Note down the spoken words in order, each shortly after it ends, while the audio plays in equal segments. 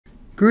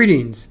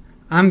Greetings,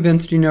 I'm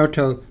Vince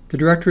DiNoto, the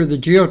Director of the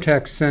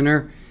Geotech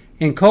Center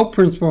and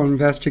Co-Principal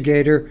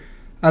Investigator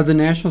of the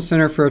National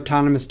Center for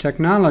Autonomous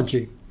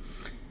Technology.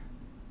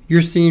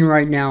 You're seeing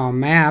right now a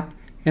map,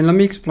 and let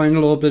me explain a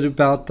little bit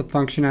about the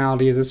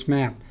functionality of this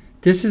map.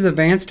 This is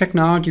advanced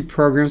technology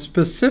programs,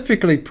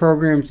 specifically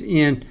programs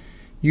in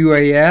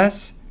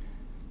UAS,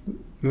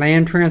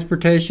 land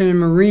transportation, and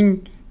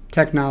marine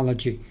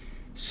technology.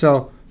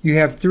 So you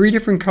have three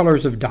different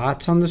colors of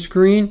dots on the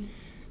screen.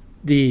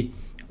 The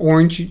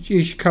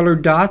orange-ish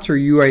colored dots are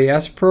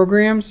UAS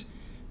programs,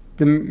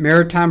 the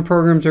maritime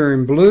programs are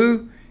in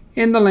blue,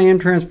 and the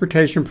land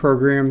transportation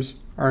programs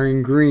are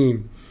in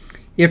green.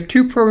 If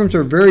two programs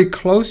are very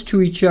close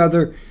to each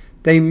other,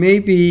 they may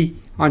be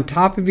on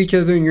top of each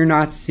other and you're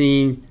not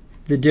seeing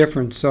the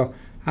difference. So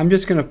I'm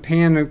just going to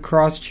pan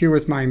across here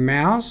with my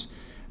mouse.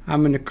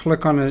 I'm going to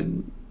click on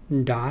a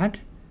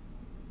dot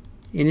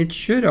and it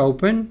should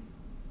open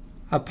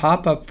a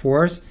pop-up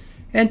for us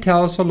and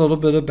tell us a little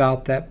bit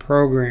about that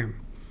program,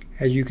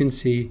 as you can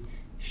see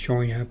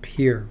showing up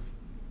here.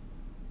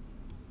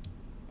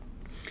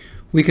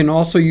 We can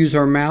also use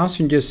our mouse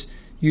and just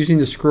using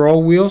the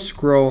scroll wheel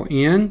scroll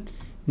in.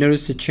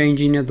 Notice the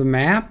changing of the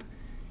map,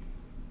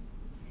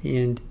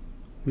 and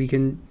we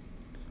can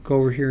go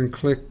over here and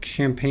click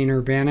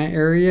Champaign-Urbana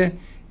area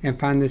and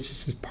find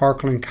this is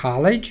Parkland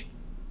College,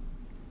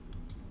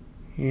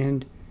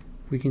 and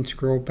we can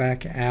scroll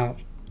back out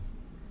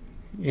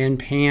and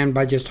pan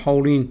by just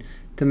holding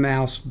the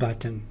mouse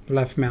button,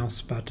 left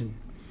mouse button.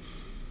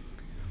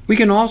 We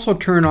can also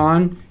turn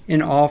on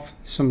and off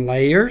some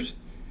layers.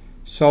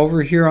 So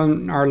over here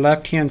on our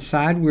left hand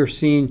side we're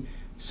seeing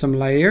some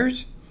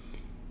layers.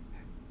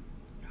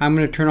 I'm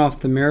going to turn off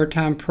the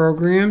maritime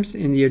programs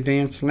and the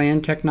advanced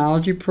land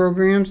technology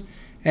programs,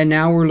 and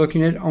now we're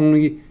looking at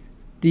only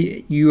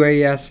the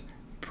UAS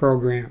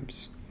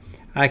programs.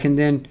 I can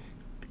then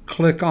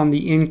click on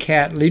the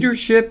NCAT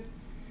leadership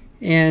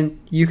and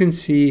you can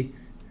see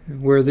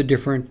where the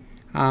different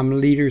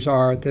leaders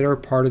are that are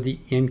part of the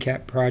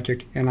NCAT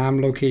project, and I'm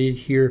located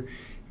here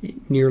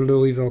near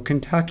Louisville,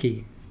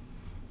 Kentucky.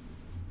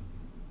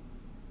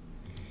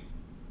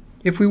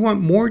 If we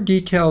want more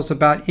details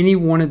about any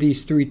one of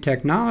these three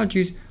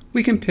technologies,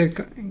 we can pick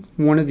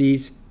one of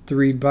these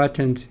three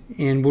buttons,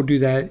 and we'll do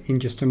that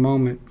in just a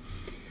moment.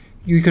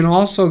 You can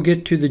also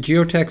get to the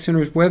Geotech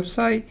Center's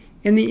website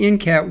and the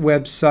NCAT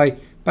website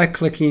by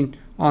clicking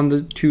on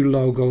the two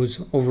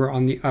logos over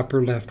on the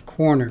upper left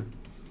corner.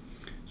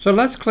 So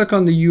let's click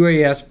on the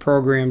UAS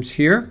programs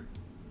here.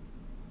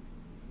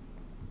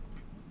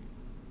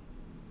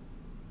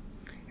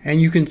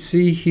 And you can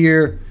see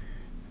here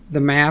the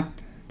map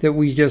that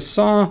we just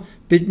saw,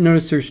 but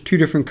notice there's two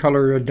different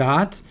colored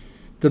dots.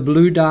 The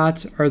blue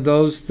dots are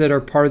those that are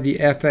part of the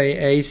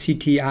FAA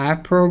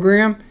CTI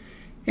program,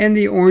 and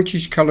the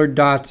orangish colored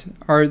dots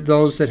are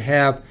those that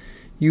have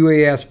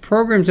UAS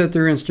programs at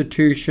their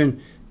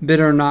institution but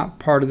are not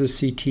part of the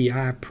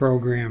CTI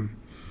program.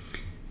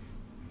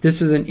 This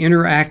is an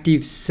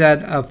interactive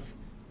set of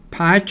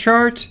pie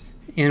charts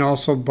and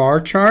also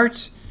bar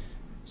charts.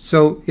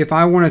 So if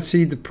I want to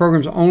see the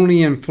programs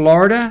only in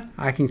Florida,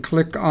 I can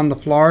click on the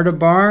Florida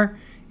bar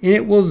and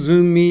it will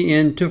zoom me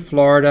into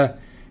Florida,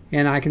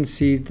 and I can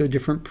see the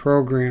different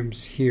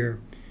programs here.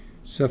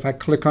 So if I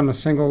click on a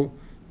single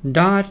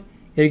dot,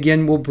 it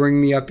again will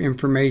bring me up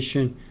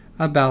information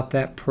about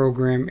that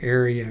program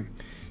area.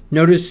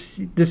 Notice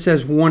this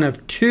says one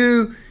of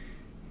two.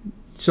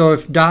 So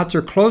if dots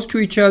are close to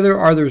each other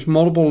or there's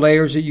multiple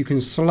layers that you can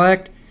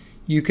select,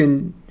 you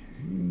can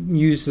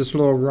use this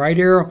little right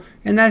arrow,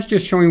 and that's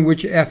just showing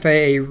which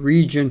FAA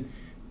region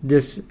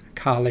this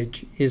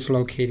college is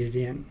located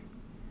in.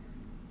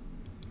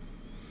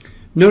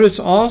 Notice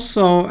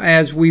also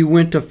as we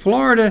went to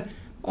Florida,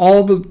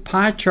 all the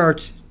pie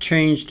charts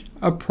changed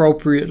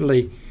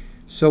appropriately.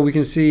 So we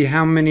can see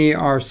how many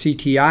are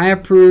CTI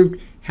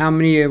approved, how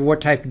many of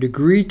what type of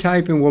degree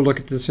type, and we'll look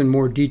at this in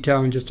more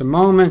detail in just a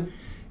moment.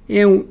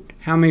 And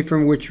how many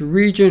from which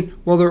region?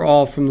 Well, they're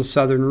all from the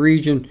southern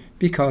region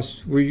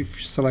because we've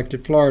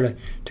selected Florida.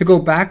 To go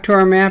back to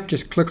our map,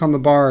 just click on the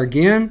bar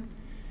again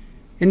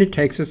and it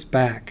takes us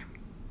back.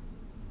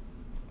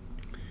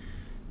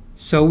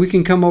 So we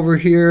can come over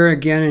here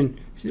again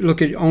and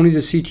look at only the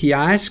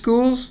CTI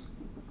schools.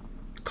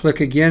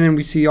 Click again and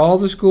we see all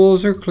the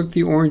schools, or click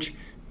the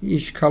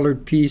orange-ish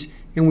colored piece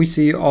and we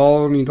see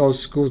only those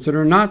schools that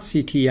are not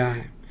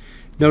CTI.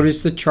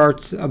 Notice the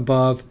charts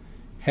above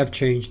have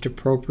changed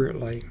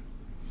appropriately.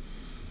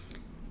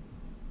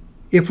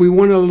 If we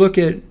want to look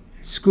at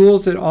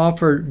schools that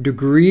offer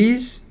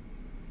degrees,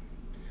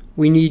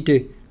 we need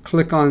to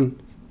click on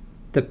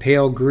the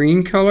pale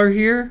green color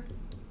here.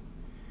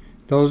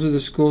 Those are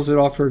the schools that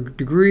offer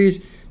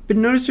degrees. But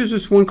notice there's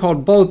this one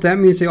called both. That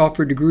means they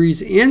offer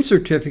degrees and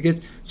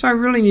certificates. So I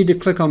really need to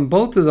click on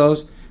both of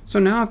those. So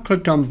now I've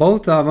clicked on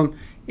both of them,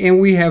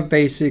 and we have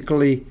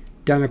basically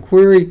done a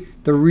query.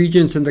 The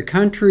regions in the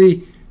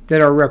country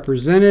that are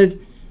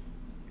represented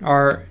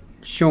are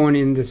shown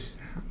in this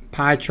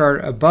pie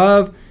chart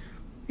above,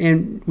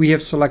 and we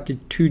have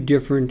selected two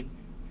different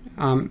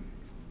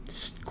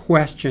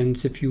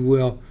questions, if you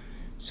will.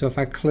 So if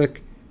I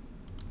click,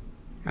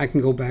 I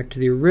can go back to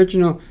the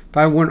original. If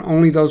I want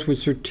only those with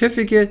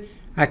certificate,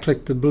 I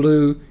click the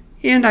blue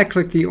and I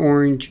click the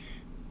orange,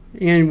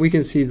 and we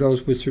can see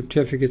those with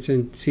certificates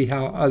and see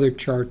how other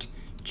charts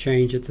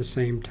change at the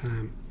same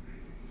time.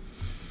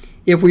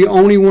 If we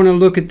only want to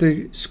look at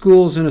the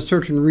schools in a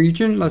certain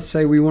region, let's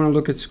say we want to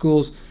look at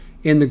schools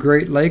in the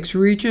Great Lakes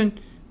region,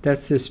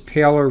 that's this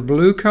paler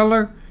blue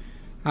color.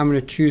 I'm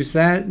going to choose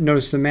that.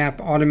 Notice the map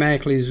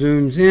automatically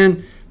zooms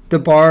in. The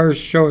bars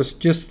show us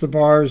just the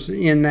bars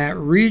in that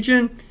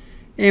region,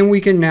 and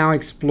we can now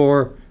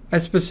explore a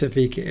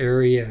specific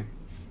area.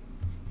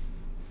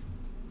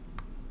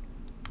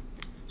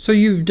 So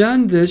you've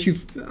done this,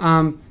 you've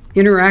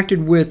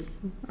interacted with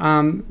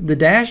the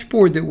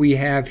dashboard that we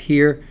have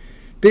here,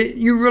 but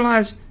you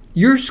realize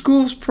your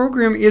school's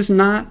program is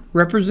not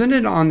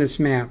represented on this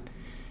map.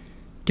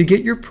 To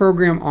get your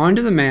program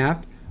onto the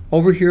map,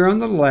 over here on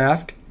the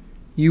left,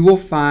 you will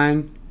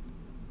find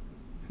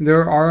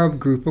there are a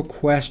group of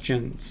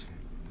questions.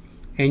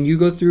 And you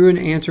go through and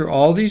answer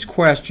all these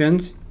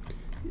questions,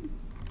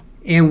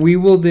 and we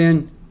will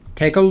then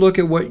take a look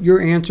at what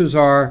your answers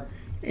are,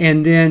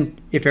 and then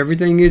if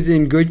everything is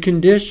in good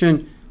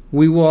condition,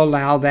 we will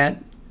allow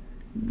that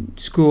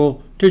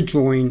school to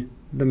join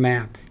the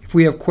map. If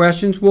we have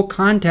questions, we'll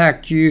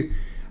contact you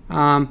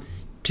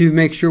to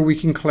make sure we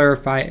can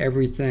clarify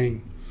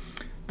everything.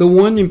 The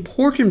one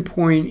important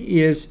point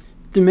is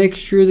to make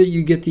sure that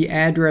you get the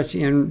address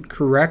in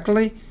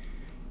correctly.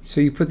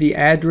 So you put the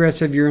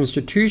address of your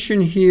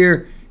institution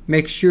here,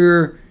 make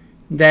sure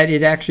that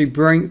it actually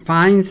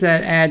finds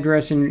that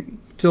address and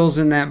fills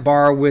in that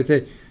bar with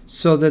it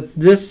so that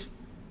this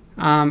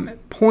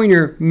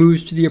pointer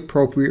moves to the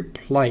appropriate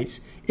place.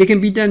 It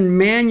can be done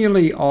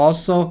manually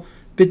also,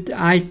 but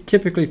I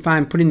typically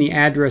find putting the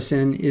address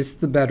in is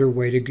the better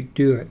way to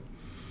do it.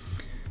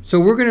 So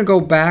we're going to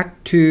go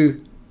back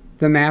to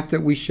the map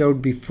that we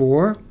showed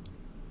before.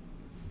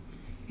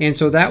 And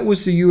so that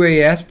was the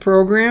UAS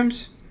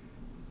programs.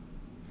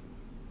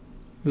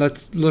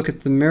 Let's look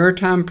at the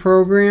maritime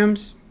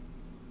programs.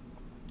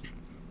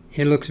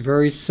 It looks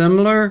very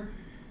similar.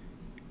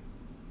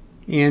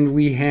 And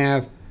we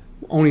have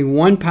only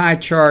one pie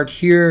chart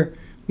here.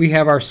 We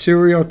have our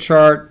serial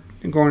chart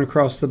going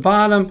across the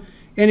bottom.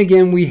 And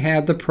again, we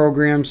have the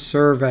program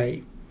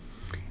survey.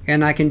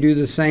 And I can do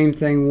the same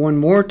thing one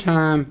more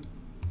time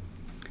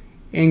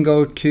and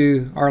go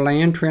to our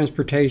land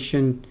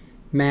transportation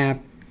map,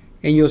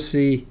 and you'll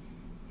see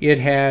it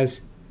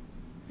has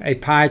a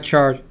pie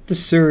chart, the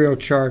serial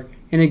chart,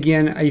 and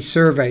again a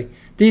survey.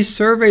 These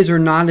surveys are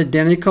not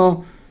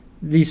identical.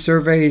 These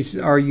surveys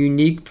are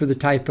unique for the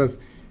type of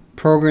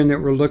program that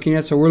we're looking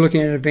at. So we're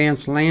looking at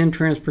advanced land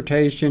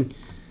transportation.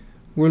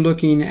 We're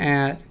looking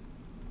at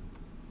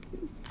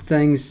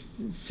things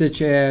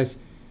such as,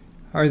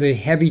 are they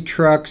heavy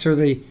trucks, are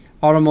they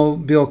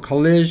automobile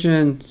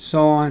collision,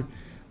 so on.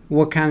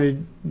 What kind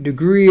of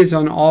degree is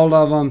on all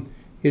of them?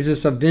 Is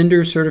this a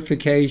vendor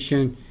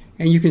certification?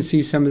 And you can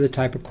see some of the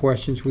type of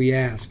questions we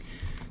ask.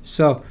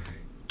 So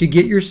to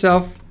get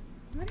yourself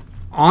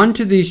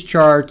onto these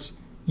charts,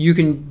 you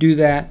can do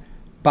that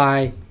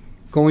by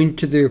going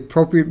to the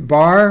appropriate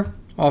bar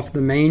off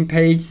the main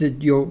page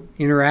that you'll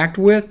interact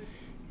with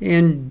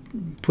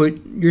and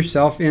put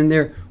yourself in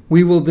there.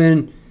 We will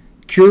then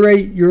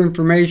curate your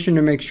information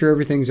to make sure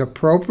everything's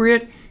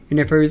appropriate, and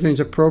if everything's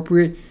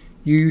appropriate,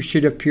 you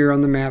should appear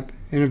on the map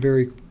in a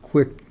very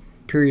quick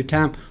period of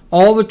time.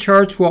 All the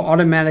charts will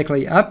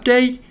automatically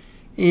update,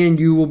 and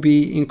you will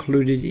be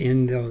included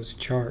in those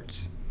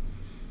charts.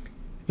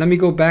 Let me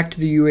go back to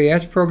the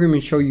UAS program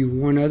and show you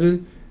one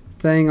other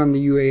thing on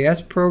the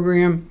UAS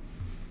program.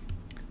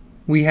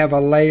 We have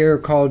a layer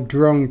called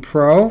Drone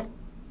Pro,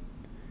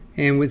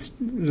 and with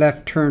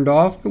left turned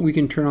off, but we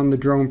can turn on the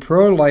Drone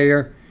Pro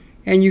layer,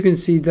 and you can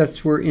see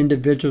that's where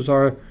individuals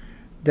are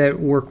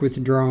that work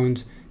with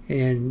drones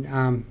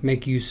and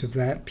make use of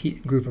that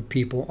group of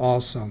people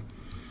also.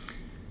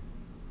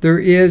 There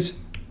is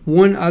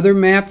one other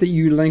map that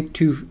you link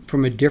to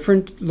from a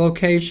different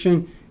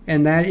location,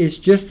 and that is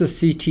just the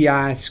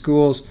CTI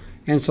schools.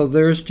 And so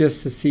there's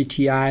just the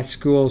CTI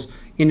schools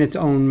in its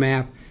own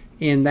map,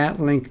 and that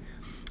link,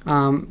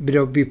 but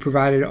it'll be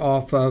provided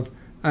off of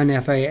an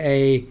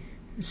FAA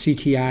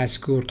CTI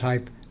school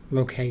type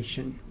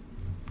location.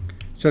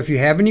 So if you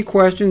have any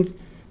questions,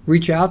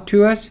 reach out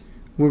to us.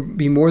 We'll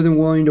be more than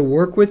willing to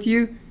work with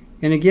you.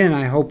 And again,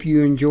 I hope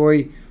you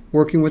enjoy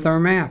working with our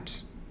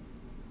maps.